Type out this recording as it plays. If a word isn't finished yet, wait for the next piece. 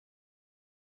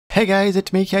Hey guys,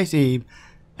 it's me, KC,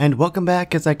 and welcome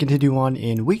back as I continue on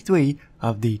in week 3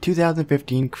 of the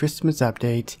 2015 Christmas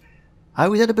update. I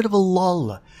was at a bit of a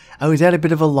lull.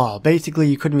 Basically,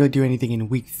 you couldn't really do anything in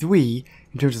week 3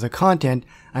 in terms of the content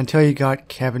until you got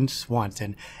Kevin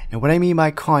Swanson. And what I mean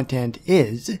by content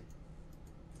is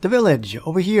the village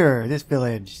over here, this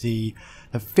village, the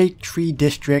fake tree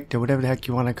district, or whatever the heck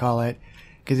you want to call it.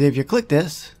 Because if you click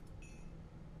this,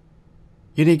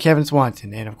 you need Kevin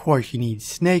Swanson, and of course you need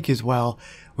Snake as well,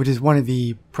 which is one of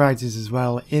the prizes as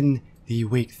well in the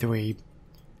week 3.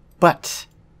 But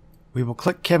we will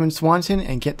click Kevin Swanson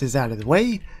and get this out of the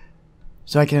way,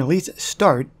 so I can at least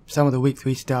start some of the week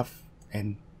 3 stuff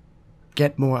and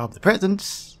get more of the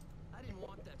presents. I didn't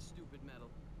want that stupid medal.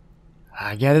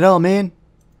 I get it all, man.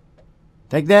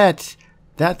 Take that.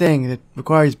 That thing that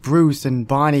requires Bruce and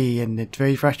Bonnie, and it's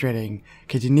very frustrating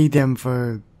because you need them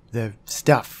for the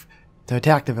stuff to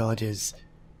attack the villages.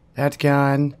 That's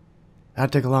gone.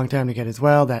 That took a long time to get as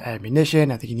well. That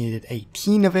ammunition, I think you needed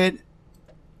 18 of it.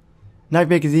 Knife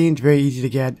magazines, very easy to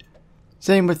get.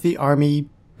 Same with the army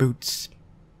boots.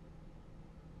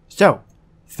 So,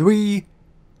 3,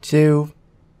 2,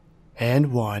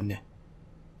 and 1.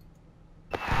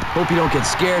 Hope you don't get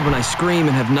scared when I scream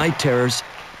and have night terrors.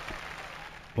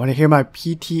 Want to hear my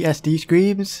PTSD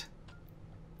screams?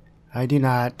 I do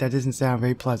not. That doesn't sound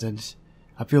very pleasant.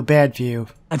 I feel bad for you.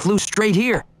 I flew straight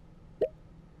here.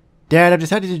 Dad, I've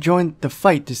decided to join the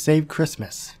fight to save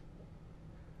Christmas.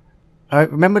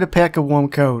 Alright, remember to pack a warm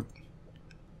coat.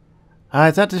 I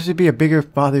thought this would be a bigger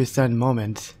father-son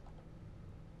moment.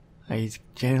 He's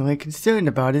genuinely concerned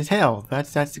about his health.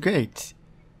 That's great.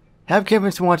 Have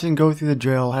Kevin Swanson go through the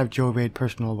drill, have Joe raid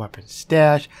personal weapons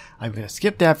stash. I'm gonna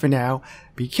skip that for now,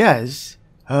 because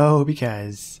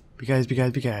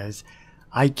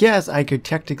I guess I could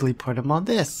technically put him on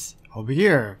this, over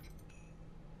here.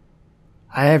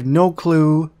 I have no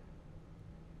clue.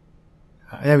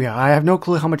 There we go. I have no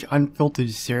clue how much unfiltered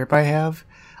syrup I have.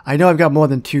 I know I've got more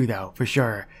than 2 though, for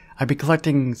sure. I've been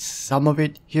collecting some of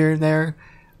it here and there,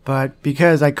 but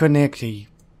because I couldn't actually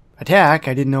attack,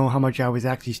 I didn't know how much I was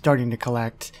actually starting to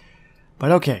collect.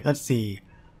 But okay, let's see.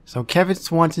 So Kevin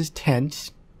Swanson's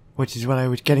tent, which is what I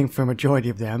was getting for a majority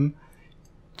of them.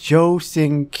 Joe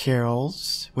sing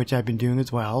carols, which I've been doing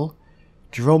as well.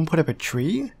 Jerome put up a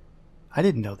tree? I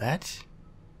didn't know that.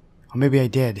 Or maybe I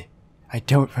did. I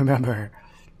don't remember.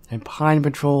 And Pine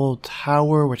Patrol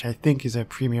Tower, which I think is a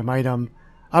premium item.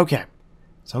 Okay.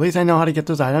 So at least I know how to get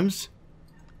those items.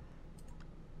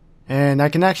 And I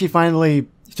can actually finally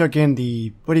start getting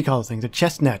the, what do you call those things? The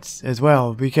chestnuts as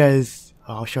well, because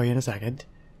I'll show you in a second.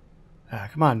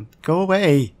 Come on, go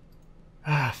away.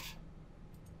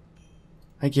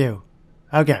 Thank you.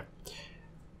 Okay.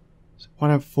 So 1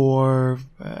 of 4.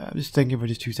 I'm just thinking for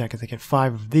just 2 seconds. I get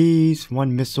 5 of these.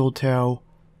 1 mistletoe.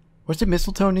 What's the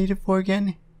mistletoe needed for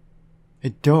again?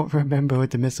 I don't remember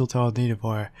what the mistletoe is needed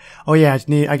for. Oh yeah, it's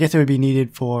I guess it would be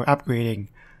needed for upgrading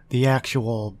the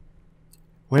actual,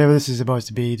 whatever this is supposed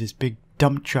to be, this big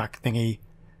dump truck thingy.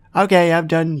 Okay, I've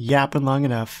done yapping long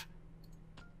enough.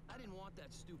 I didn't want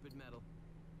that stupid medal.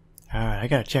 Alright, I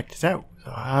gotta check this out.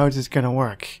 So how is this gonna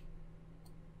work?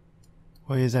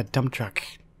 Where is that dump truck?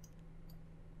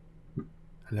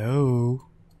 Hello?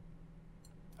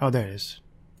 Oh, there it is.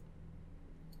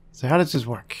 So how does this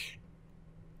work?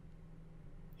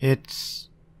 I'm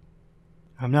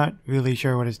not really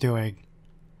sure what it's doing.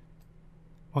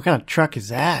 What kind of truck is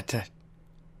that?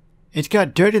 It's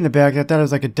got dirt in the back. I thought it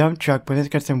was like a dump truck, but it's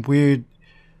got some weird,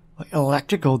 like,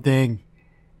 electrical thing.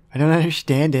 I don't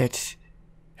understand it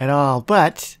at all.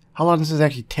 But how long does this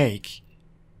actually take?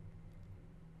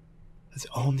 It's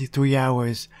only 3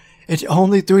 hours. It's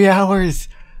only 3 hours!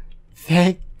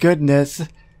 Thank goodness.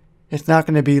 It's not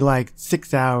going to be like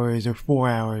 6 hours or 4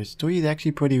 hours. 3 is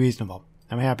actually pretty reasonable.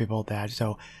 I'm happy about that.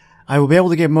 So I will be able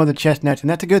to get more of the chestnuts, and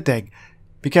that's a good thing.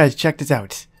 Because, check this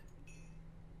out.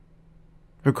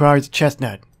 Requires a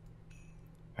chestnut.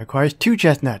 Requires 2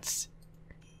 chestnuts.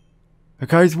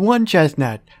 Requires 1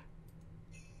 chestnut.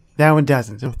 That one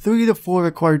doesn't. So 3 to 4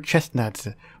 required chestnuts,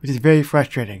 which is very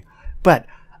frustrating. But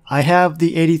I have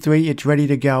the 83, it's ready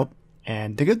to go.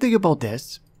 And the good thing about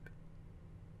this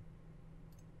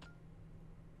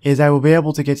is I will be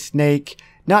able to get Snake,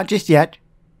 not just yet,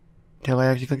 until I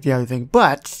actually click the other thing,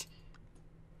 but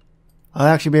I'll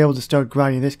actually be able to start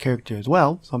grinding this character as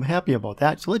well, so I'm happy about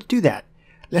that. So let's do that.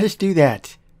 Let's do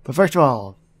that. But first of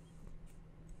all,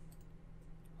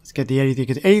 let's get the 83,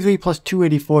 because 83 plus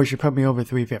 284 should put me over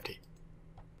 350.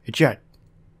 It should.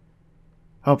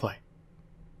 Hopefully.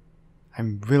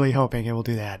 I'm really hoping it will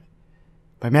do that.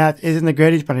 My math isn't the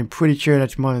greatest, but I'm pretty sure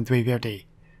that's more than 350.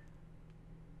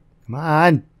 Come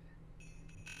on.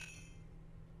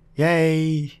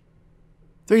 Yay!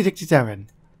 367.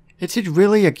 It should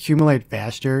really accumulate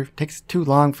faster. It takes too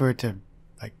long for it to,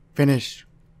 like, finish.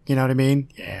 You know what I mean?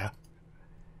 Yeah.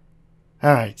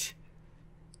 Alright.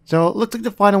 So, it looks like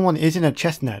the final one isn't a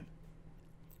chestnut.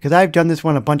 Because I've done this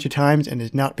one a bunch of times and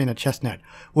it's not been a chestnut.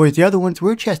 Whereas the other ones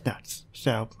were chestnuts.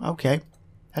 So, okay.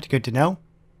 That's good to know.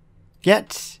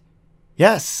 Get.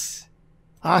 Yes.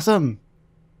 Awesome.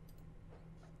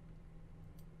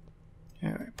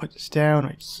 Alright, put this down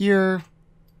right here.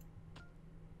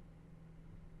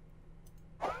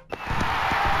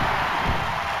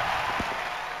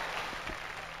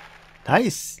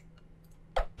 Nice.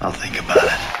 I'll think about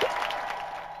it.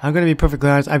 I'm gonna be perfectly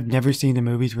honest, I've never seen the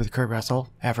movies with Kurt Russell,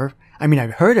 ever. I mean,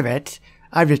 I've heard of it,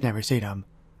 I've just never seen them.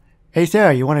 Hey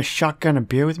Sarah, you want a shotgun a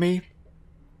beer with me?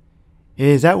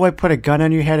 Is that why I put a gun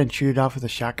on your head and shoot it off with a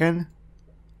shotgun?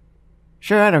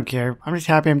 Sure, I don't care. I'm just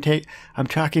happy I'm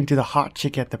talking to the hot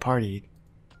chick at the party.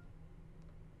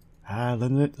 Ah,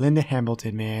 Linda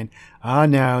Hamilton, man. Oh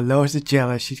no, Lois is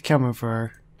jealous. She's coming for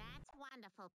her. That's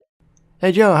wonderful.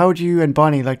 Hey Joe, how would you and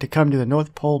Bonnie like to come to the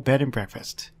North Pole Bed and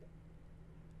Breakfast?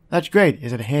 That's great.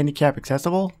 Is it handicap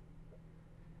accessible?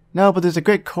 No, but there's a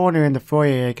great corner in the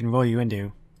foyer I can roll you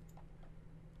into.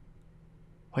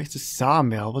 What's the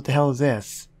sawmill? What the hell is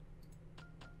this?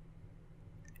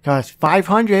 Cost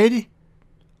 500?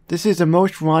 This is the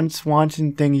most Ron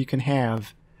Swanson thing you can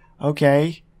have.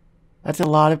 Okay. That's a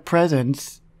lot of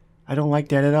presents. I don't like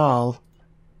that at all.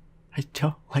 I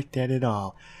don't like that at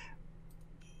all.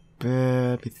 But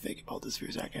let me think about this for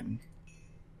a second.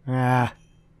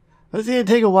 This is gonna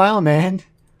take a while, man.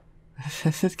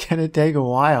 This is gonna take a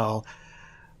while.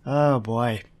 Oh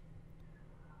boy.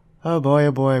 Oh boy,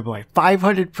 oh boy, oh boy.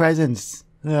 500 presents.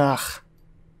 Ugh.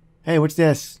 Hey, what's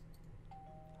this?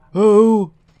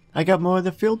 Ooh, I got more of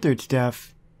the filtered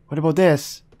stuff. What about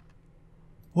this?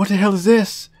 What the hell is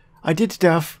this? I did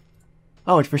stuff.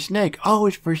 Oh, it's for Snake. Oh,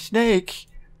 it's for Snake.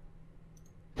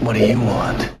 What do you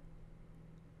want?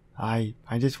 I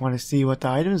just want to see what the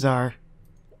items are.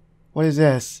 What is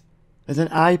this? There's an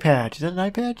eye patch. Is that an eye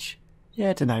patch?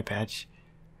 Yeah, it's an eye patch.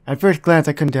 At first glance,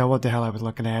 I couldn't tell what the hell I was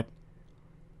looking at.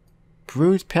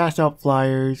 Bruce passed out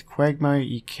flyers. Quagmire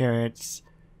eat carrots.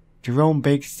 Jerome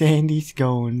bakes sandy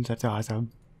scones. That's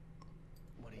awesome.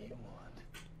 What do you want?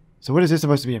 So what is this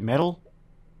supposed to be? A medal?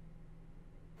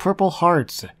 Purple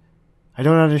hearts. I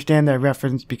don't understand that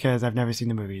reference because I've never seen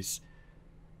the movies.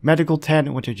 Medical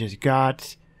tent, which I just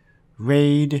got.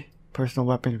 Raid. Personal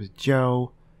weapons with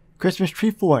Joe. Christmas tree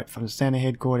fort from the Santa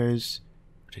headquarters,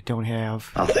 which I don't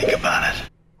have. I'll think about it.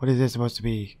 What is this supposed to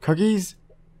be? Cookies?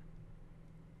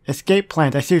 Escape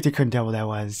plant. I seriously couldn't tell what that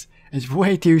was. It's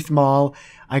way too small.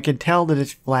 I can tell that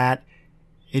it's flat.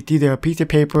 It's either a piece of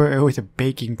paper or it's a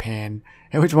baking pan.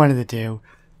 It was one of the two.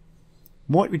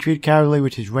 Mort retreat cowardly,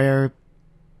 which is rare.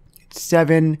 It's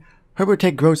 7. Herbert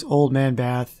take gross old man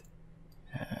bath.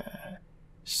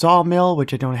 Sawmill,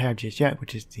 which I don't have just yet,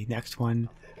 which is the next one.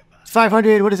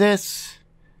 500. What is this?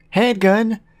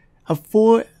 Handgun.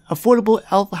 Affordable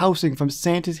elf housing from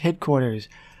Santa's headquarters.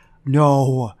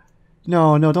 No.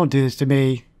 No, don't do this to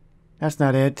me. That's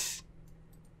not it.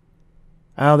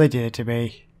 Oh, they did it to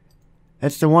me.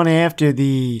 That's the one after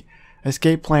the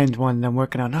escape plans one I'm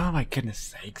working on. Oh my goodness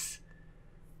sakes.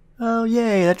 Oh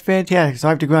yay, that's fantastic. So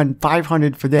I have to go on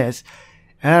 500 for this.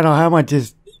 And I don't know how much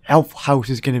this elf house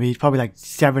is going to be. It's probably like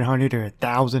 700 or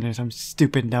 1,000 or some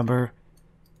stupid number.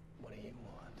 What do you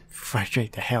want?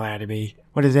 Frustrate the hell out of me.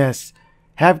 What is this?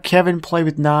 Have Kevin play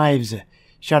with knives.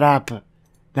 Shut up.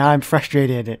 Now I'm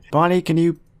frustrated. Bonnie, can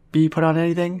you be put on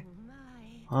anything? My.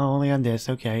 Oh, only on this.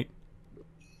 Okay.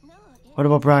 No, What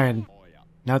about Brian?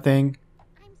 Nothing.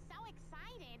 I'm so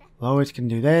excited. Lois can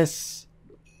do this.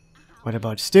 What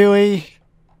about Stewie?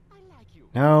 I like you.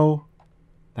 No.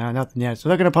 No, nothing yet. So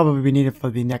they're going to probably be needed for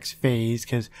the next phase,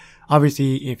 because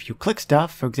obviously if you click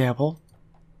stuff, for example,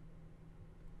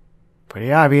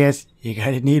 pretty obvious, you're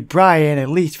going to need Brian at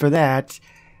least for that.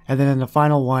 And then in the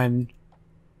final one,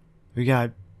 we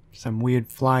got some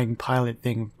weird flying pilot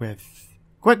thing with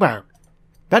Quickbar.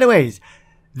 But anyways,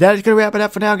 that is going to wrap it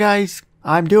up for now, guys.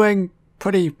 I'm doing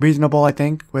pretty reasonable, I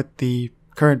think, with the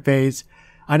current phase.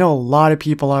 I know a lot of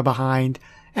people are behind,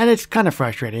 and it's kind of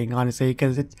frustrating, honestly,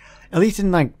 because it's, at least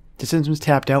in like The Simpsons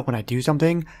Tapped Out, when I do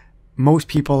something, most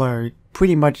people are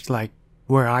pretty much like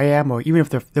where I am, or even if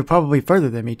they're probably further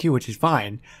than me too, which is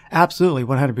fine. Absolutely,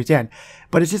 100%.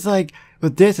 But it's just like,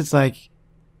 with this, it's like,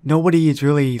 nobody is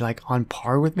really like on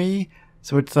par with me.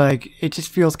 So it's like, it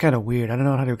just feels kind of weird. I don't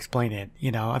know how to explain it.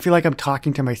 You know, I feel like I'm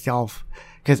talking to myself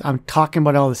because I'm talking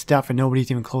about all this stuff and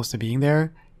nobody's even close to being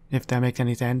there, if that makes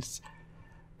any sense.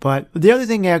 But the other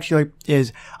thing actually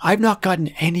is I've not gotten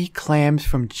any clams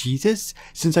from Jesus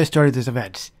since I started this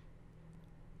event.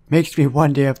 Makes me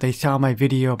wonder if they saw my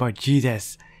video about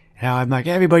Jesus. Now I'm like,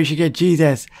 everybody should get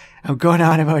Jesus. I'm going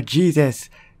on about Jesus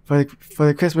for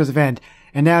the Christmas event.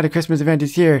 And now the Christmas event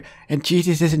is here and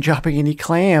Jesus isn't dropping any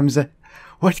clams.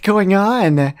 What's going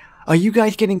on? Are you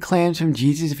guys getting clams from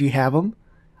Jesus if you have them?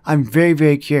 I'm very,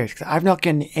 very curious because I've not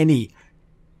gotten any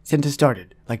since it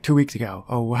started, like 2 weeks ago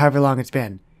or however long it's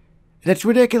been. That's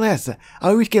ridiculous. I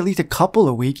always get at least a couple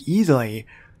a week easily.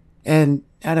 And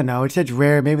I don't know, it says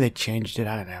rare. Maybe they changed it.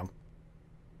 I don't know.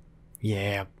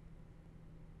 Yeah.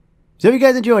 So if you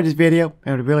guys enjoyed this video,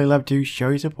 I would really love to show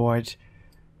your support.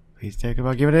 Please think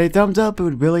about giving it a thumbs up. It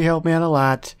would really help me out a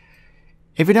lot.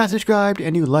 If you're not subscribed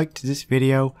and you liked this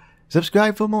video,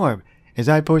 subscribe for more, as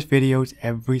I post videos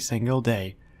every single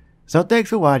day. So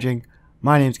thanks for watching.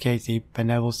 My name's Casey,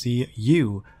 and I will see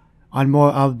you on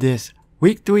more of this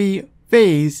Week 3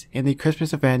 phase in the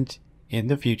Christmas event in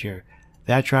the future.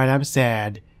 That's right, I'm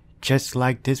sad. Just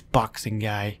like this boxing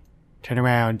guy. Turn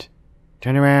around.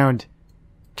 Turn around.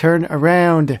 Turn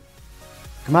around.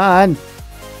 Come on.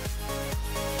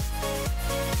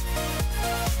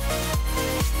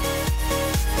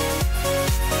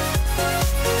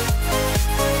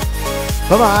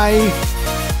 Bye-bye.